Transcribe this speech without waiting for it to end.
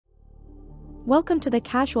Welcome to the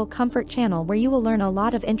Casual Comfort channel, where you will learn a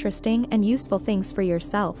lot of interesting and useful things for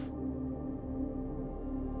yourself.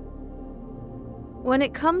 When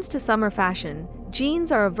it comes to summer fashion,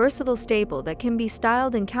 jeans are a versatile staple that can be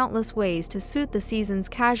styled in countless ways to suit the season's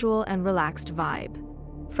casual and relaxed vibe.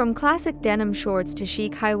 From classic denim shorts to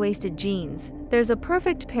chic high-waisted jeans, there's a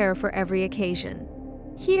perfect pair for every occasion.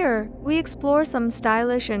 Here, we explore some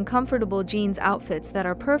stylish and comfortable jeans outfits that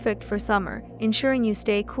are perfect for summer, ensuring you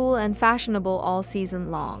stay cool and fashionable all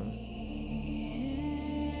season long.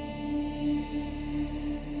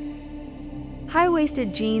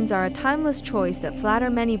 High-waisted jeans are a timeless choice that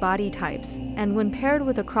flatter many body types, and when paired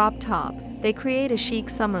with a crop top, they create a chic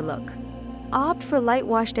summer look. Opt for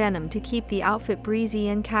light-wash denim to keep the outfit breezy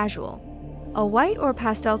and casual. A white or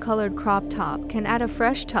pastel-colored crop top can add a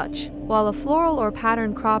fresh touch, while a floral or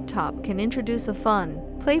patterned crop top can introduce a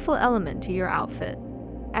fun, playful element to your outfit.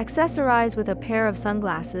 Accessorize with a pair of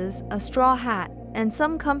sunglasses, a straw hat, and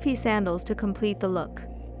some comfy sandals to complete the look.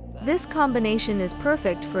 This combination is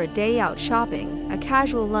perfect for a day out shopping, a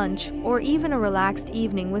casual lunch, or even a relaxed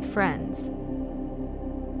evening with friends.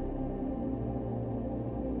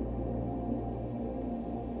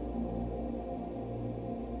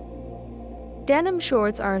 Denim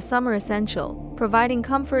shorts are a summer essential, providing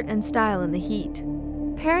comfort and style in the heat.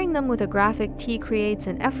 Pairing them with a graphic tee creates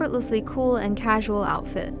an effortlessly cool and casual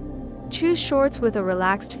outfit. Choose shorts with a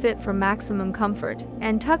relaxed fit for maximum comfort,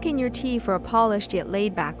 and tuck in your tee for a polished yet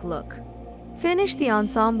laid-back look. Finish the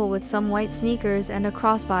ensemble with some white sneakers and a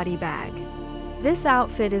crossbody bag. This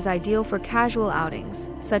outfit is ideal for casual outings,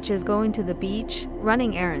 such as going to the beach,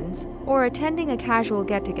 running errands, or attending a casual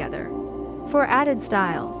get-together. For added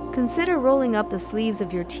style, consider rolling up the sleeves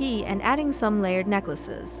of your tee and adding some layered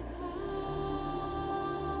necklaces.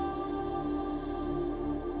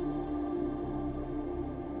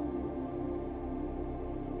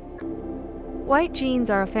 White jeans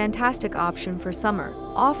are a fantastic option for summer,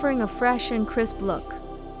 offering a fresh and crisp look.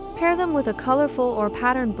 Pair them with a colorful or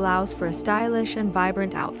patterned blouse for a stylish and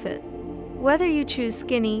vibrant outfit. Whether you choose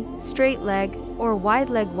skinny, straight leg, or wide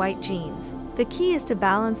leg white jeans, the key is to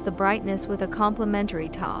balance the brightness with a complementary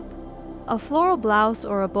top. A floral blouse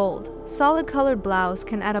or a bold, solid-colored blouse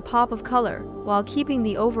can add a pop of color while keeping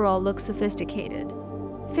the overall look sophisticated.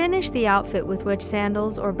 Finish the outfit with witch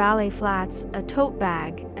sandals or ballet flats, a tote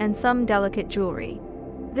bag, and some delicate jewelry.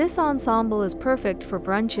 This ensemble is perfect for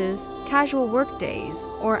brunches, casual work days,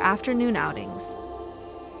 or afternoon outings.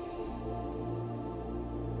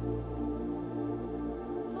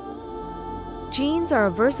 Jeans are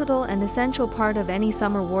a versatile and essential part of any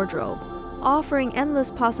summer wardrobe, offering endless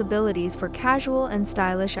possibilities for casual and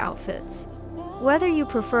stylish outfits. Whether you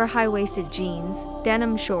prefer high-waisted jeans,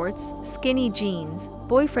 denim shorts, skinny jeans,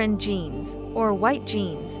 boyfriend jeans, or white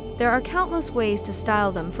jeans, there are countless ways to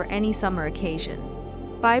style them for any summer occasion.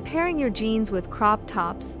 By pairing your jeans with crop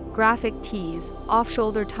tops, graphic tees,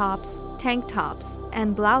 off-shoulder tops, tank tops,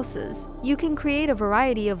 and blouses, you can create a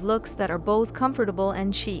variety of looks that are both comfortable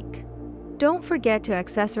and chic. Don't forget to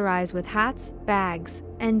accessorize with hats, bags,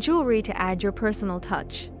 and jewelry to add your personal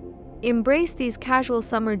touch. Embrace these casual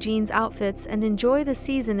summer jeans outfits and enjoy the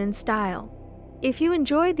season in style. If you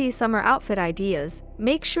enjoyed these summer outfit ideas,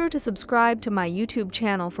 make sure to subscribe to my YouTube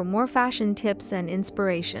channel for more fashion tips and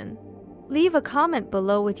inspiration. Leave a comment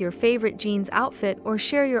below with your favorite jeans outfit or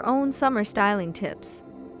share your own summer styling tips.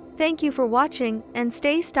 Thank you for watching, and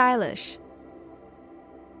stay stylish.